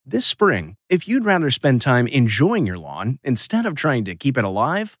This spring, if you'd rather spend time enjoying your lawn instead of trying to keep it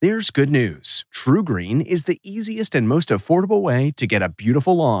alive, there's good news. TruGreen is the easiest and most affordable way to get a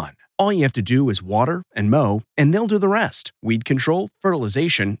beautiful lawn. All you have to do is water and mow, and they'll do the rest. Weed control,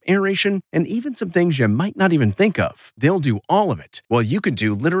 fertilization, aeration, and even some things you might not even think of. They'll do all of it, while you can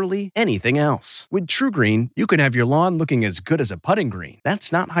do literally anything else. With TruGreen, you can have your lawn looking as good as a putting green.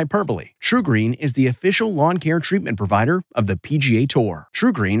 That's not hyperbole. TruGreen is the official lawn care treatment provider of the PGA Tour.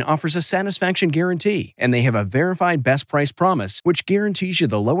 TruGreen offers a satisfaction guarantee, and they have a verified best price promise, which guarantees you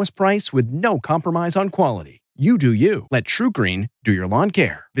the lowest price with no compromise on quality. You do you. Let TruGreen do your lawn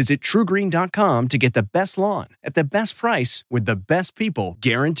care. Visit TruGreen.com to get the best lawn at the best price with the best people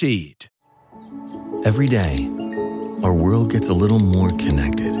guaranteed. Every day, our world gets a little more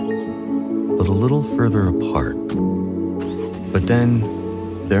connected, but a little further apart. But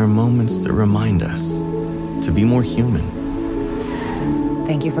then, there are moments that remind us to be more human.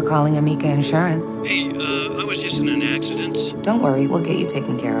 Thank you for calling Amica Insurance. Hey, I was just in an accident. Don't worry, we'll get you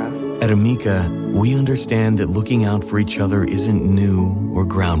taken care of. At Amica, we understand that looking out for each other isn't new or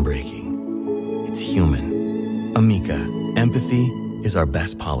groundbreaking. It's human. Amica, empathy is our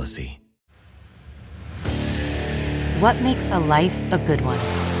best policy. What makes a life a good one?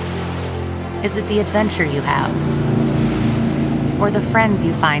 Is it the adventure you have? Or the friends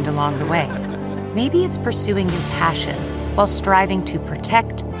you find along the way? Maybe it's pursuing your passion while striving to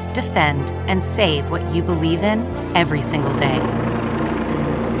protect, defend, and save what you believe in every single day.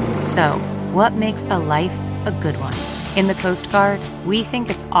 So, what makes a life a good one? In the Coast Guard, we think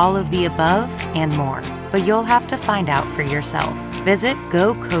it's all of the above and more, but you'll have to find out for yourself. Visit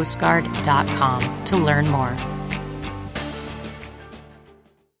gocoastguard.com to learn more.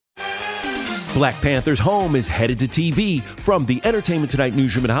 Black Panther's home is headed to TV. From the Entertainment Tonight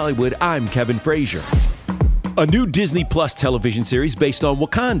newsroom in Hollywood, I'm Kevin Frazier. A new Disney Plus television series based on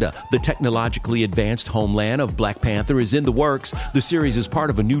Wakanda, the technologically advanced homeland of Black Panther, is in the works. The series is part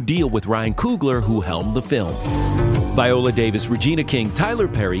of a new deal with Ryan Coogler, who helmed the film. Viola Davis, Regina King, Tyler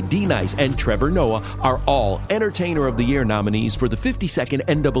Perry, D. Nice, and Trevor Noah are all Entertainer of the Year nominees for the 52nd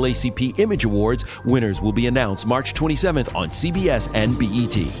NAACP Image Awards. Winners will be announced March 27th on CBS and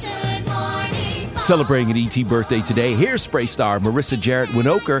BET. Celebrating an ET birthday today, hairspray star Marissa Jarrett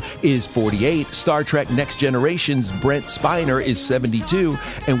Winokur is 48, Star Trek Next Generation's Brent Spiner is 72,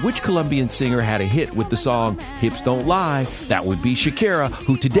 and which Colombian singer had a hit with the song Hips Don't Lie? That would be Shakira,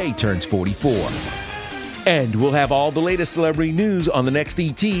 who today turns 44. And we'll have all the latest celebrity news on the next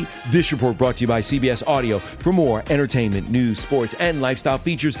ET. This report brought to you by CBS Audio. For more entertainment, news, sports, and lifestyle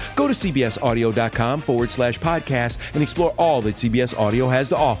features, go to cbsaudio.com/podcast and explore all that CBS Audio has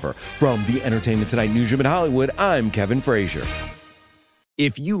to offer. From the Entertainment Tonight newsroom in Hollywood, I'm Kevin Frazier.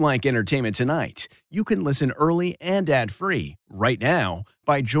 If you like Entertainment Tonight, you can listen early and ad-free right now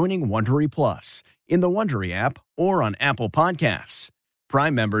by joining Wondery Plus in the Wondery app or on Apple Podcasts.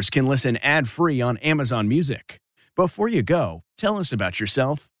 Prime members can listen ad-free on Amazon Music. Before you go, tell us about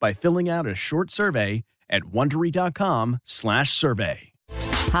yourself by filling out a short survey at Wondery.com/survey.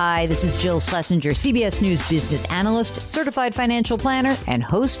 Hi, this is Jill Schlesinger, CBS News business analyst, certified financial planner, and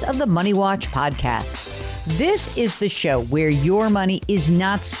host of the Money Watch podcast. This is the show where your money is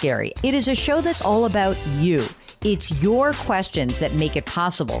not scary. It is a show that's all about you. It's your questions that make it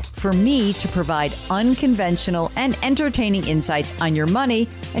possible for me to provide unconventional and entertaining insights on your money,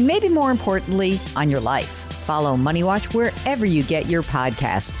 and maybe more importantly, on your life. Follow Money Watch wherever you get your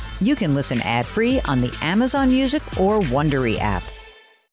podcasts. You can listen ad-free on the Amazon Music or Wondery app.